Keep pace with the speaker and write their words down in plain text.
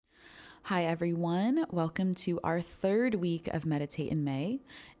Hi, everyone. Welcome to our third week of Meditate in May.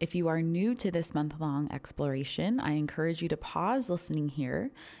 If you are new to this month-long exploration, I encourage you to pause listening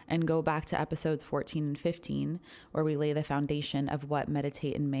here and go back to episodes 14 and 15, where we lay the foundation of what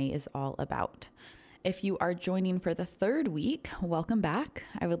Meditate in May is all about. If you are joining for the third week, welcome back.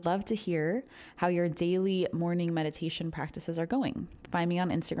 I would love to hear how your daily morning meditation practices are going. Find me on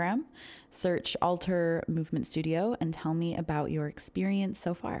Instagram, search Alter Movement Studio, and tell me about your experience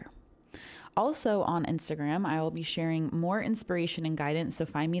so far. Also on Instagram, I will be sharing more inspiration and guidance, so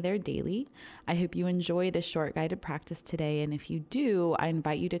find me there daily. I hope you enjoy this short guided practice today, and if you do, I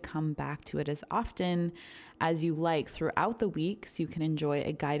invite you to come back to it as often as you like throughout the week so you can enjoy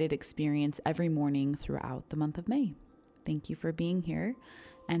a guided experience every morning throughout the month of May. Thank you for being here,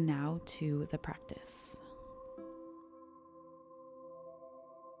 and now to the practice.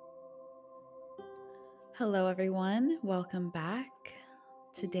 Hello, everyone. Welcome back.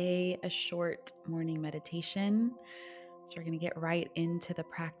 Today, a short morning meditation. So we're going to get right into the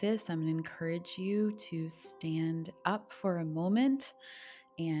practice. I'm going to encourage you to stand up for a moment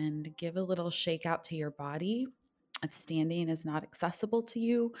and give a little shake out to your body. If standing is not accessible to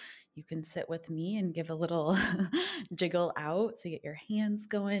you, you can sit with me and give a little jiggle out. So get your hands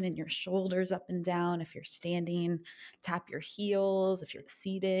going and your shoulders up and down. If you're standing, tap your heels. If you're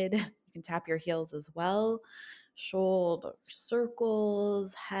seated, you can tap your heels as well. Shoulder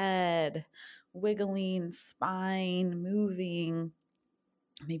circles, head wiggling, spine moving,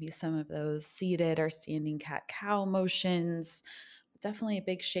 maybe some of those seated or standing cat-cow motions. Definitely a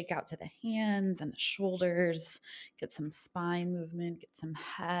big shake out to the hands and the shoulders. Get some spine movement, get some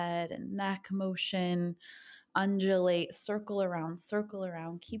head and neck motion. Undulate, circle around,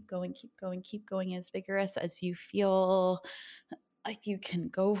 keep going, keep going, keep going as vigorous as you feel like you can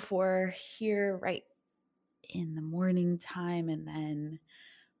go for here right in the morning time. And then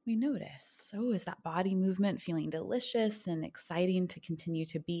we notice, oh, is that body movement feeling delicious and exciting to continue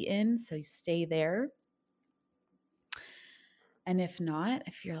to be in? So you stay there. And if not,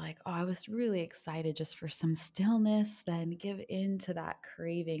 if you're like, oh, I was really excited just for some stillness, then give in to that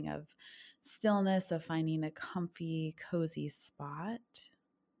craving of stillness, of finding a comfy, cozy spot.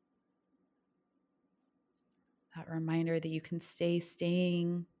 That reminder that you can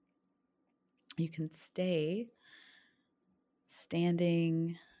you can stay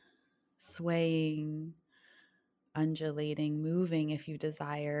standing, swaying, undulating, moving if you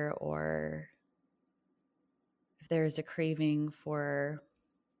desire, or if there is a craving for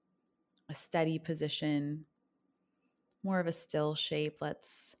a steady position, more of a still shape,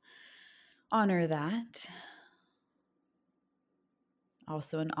 let's honor that.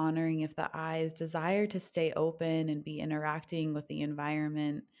 Also, in honoring if the eyes desire to stay open and be interacting with the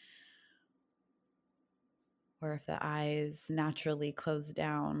environment, or if the eyes naturally close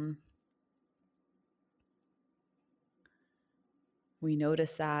down. We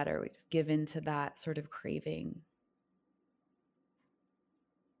notice that, or we just give in to that sort of craving.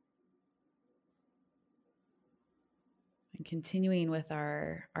 And continuing with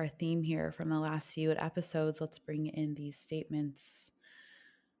our theme here from the last few episodes, let's bring in these statements,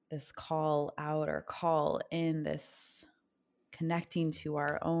 this call out or call in, this connecting to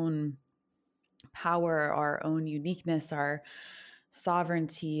our own power, our own uniqueness, our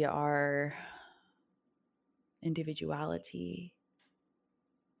sovereignty, our individuality,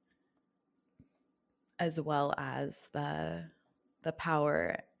 as well as the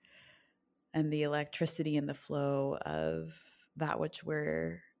power and the electricity and the flow of that which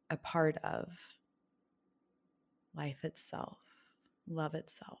we're a part of, life itself, love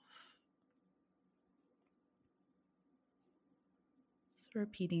itself. So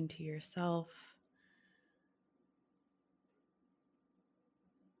repeating to yourself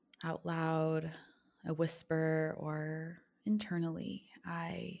out loud, a whisper, or internally,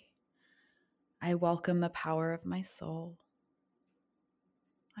 I welcome the power of my soul.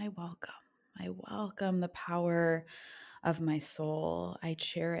 I welcome the power of my soul. I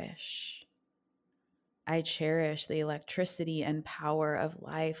cherish the electricity and power of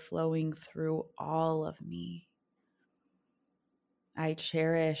life flowing through all of me. I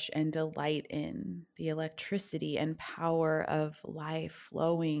cherish and delight in the electricity and power of life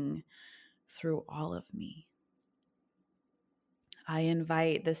flowing through all of me. I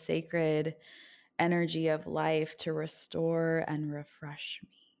invite the sacred energy of life to restore and refresh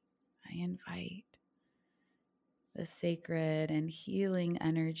me. I invite the sacred and healing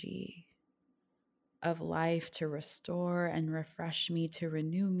energy of life to restore and refresh me, to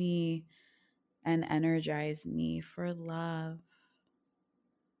renew me and energize me for love,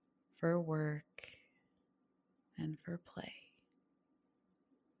 for work, and for play.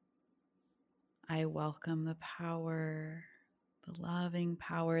 I welcome the power, the loving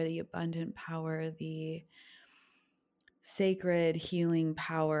power, the abundant power, the sacred healing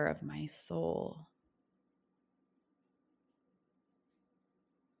power of my soul.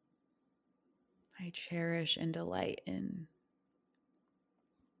 I cherish and delight in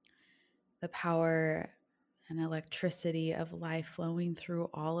the power and electricity of life flowing through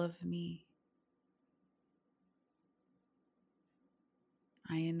all of me.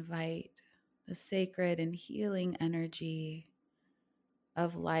 I invite the sacred and healing energy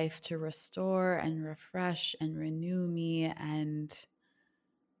of life to restore and refresh and renew me and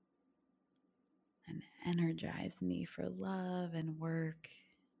energize me for love and work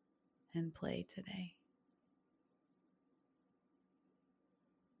and play today.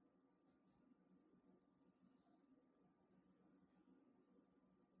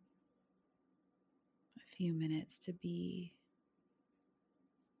 A few minutes to be.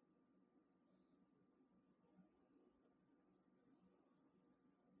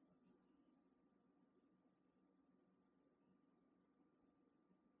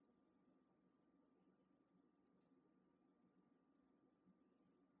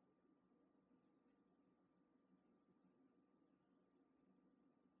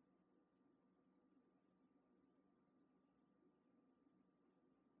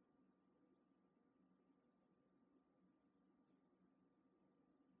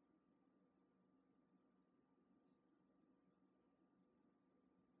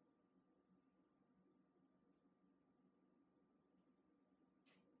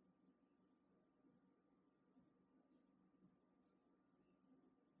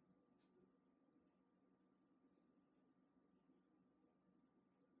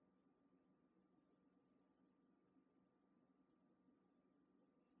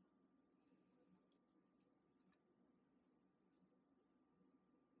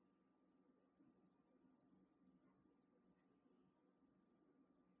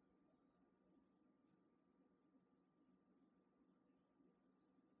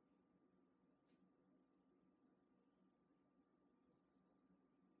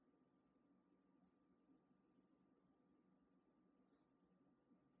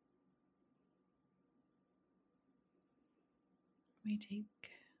 We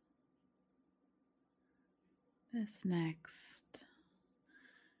take this next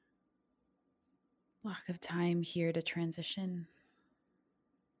block of time here to transition.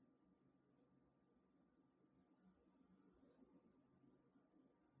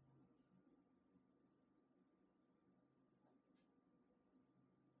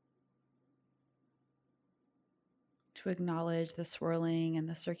 To acknowledge the swirling and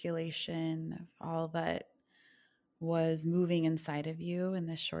the circulation of all that was moving inside of you in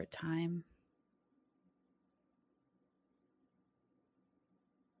this short time.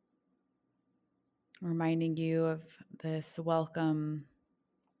 Reminding you of this welcoming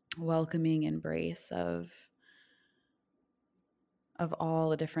embrace of all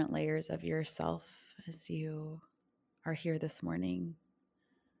the different layers of yourself as you are here this morning.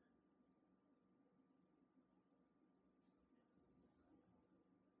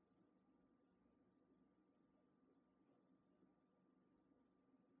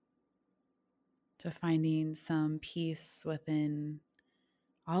 To finding some peace within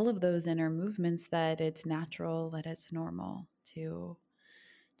all of those inner movements, that it's natural, that it's normal to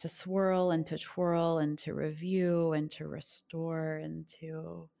swirl and to twirl and to review and to restore and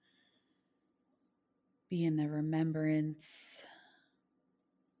to be in the remembrance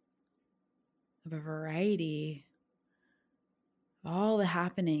of a variety of all the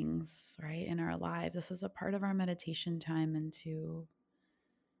happenings, right, in our lives. This is a part of our meditation time, and to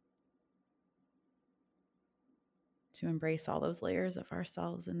embrace all those layers of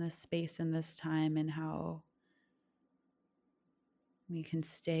ourselves in this space, in this time, and how we can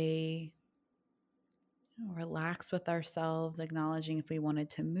stay relaxed with ourselves, acknowledging if we wanted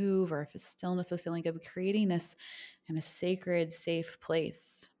to move or if a stillness was feeling good, creating this kind of sacred, safe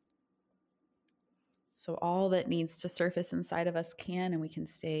place. So all that needs to surface inside of us can, and we can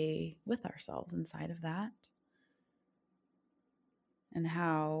stay with ourselves inside of that. And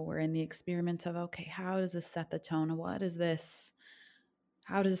how we're in the experiment of, okay, how does this set the tone? What is this?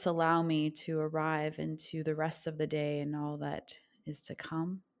 How does this allow me to arrive into the rest of the day and all that is to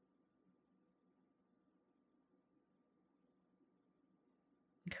come?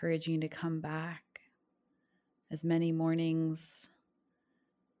 Encouraging you to come back as many mornings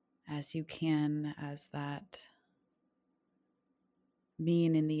as you can, as that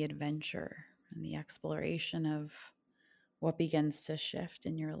being in the adventure and the exploration of what begins to shift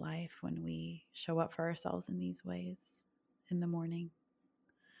in your life when we show up for ourselves in these ways in the morning.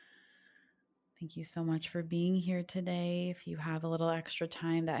 Thank you so much for being here today. If you have a little extra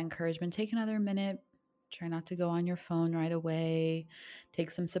time, that encouragement, take another minute. Try not to go on your phone right away. Take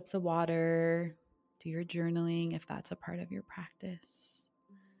some sips of water. Do your journaling if that's a part of your practice.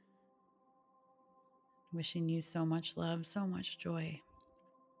 Wishing you so much love, so much joy,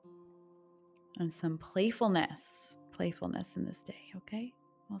 and some playfulness in this day, okay?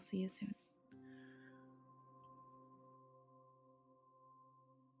 We'll see you soon.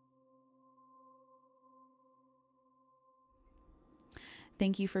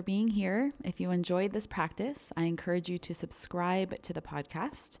 Thank you for being here. If you enjoyed this practice, I encourage you to subscribe to the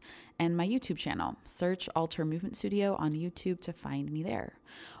podcast and my YouTube channel. Search Alter Movement Studio on YouTube to find me there.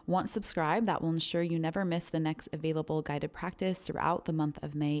 Once subscribed, that will ensure you never miss the next available guided practice throughout the month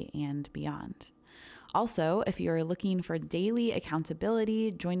of May and beyond. Also, if you are looking for daily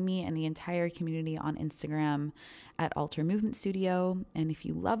accountability, join me and the entire community on Instagram at Alter Movement Studio. And if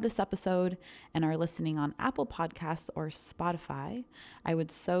you love this episode and are listening on Apple Podcasts or Spotify, I would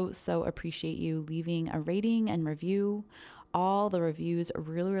so appreciate you leaving a rating and review. All the reviews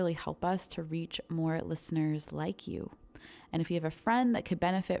really help us to reach more listeners like you. And if you have a friend that could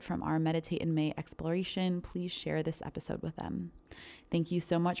benefit from our Meditate in May exploration, please share this episode with them. Thank you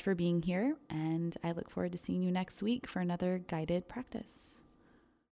so much for being here, and I look forward to seeing you next week for another guided practice.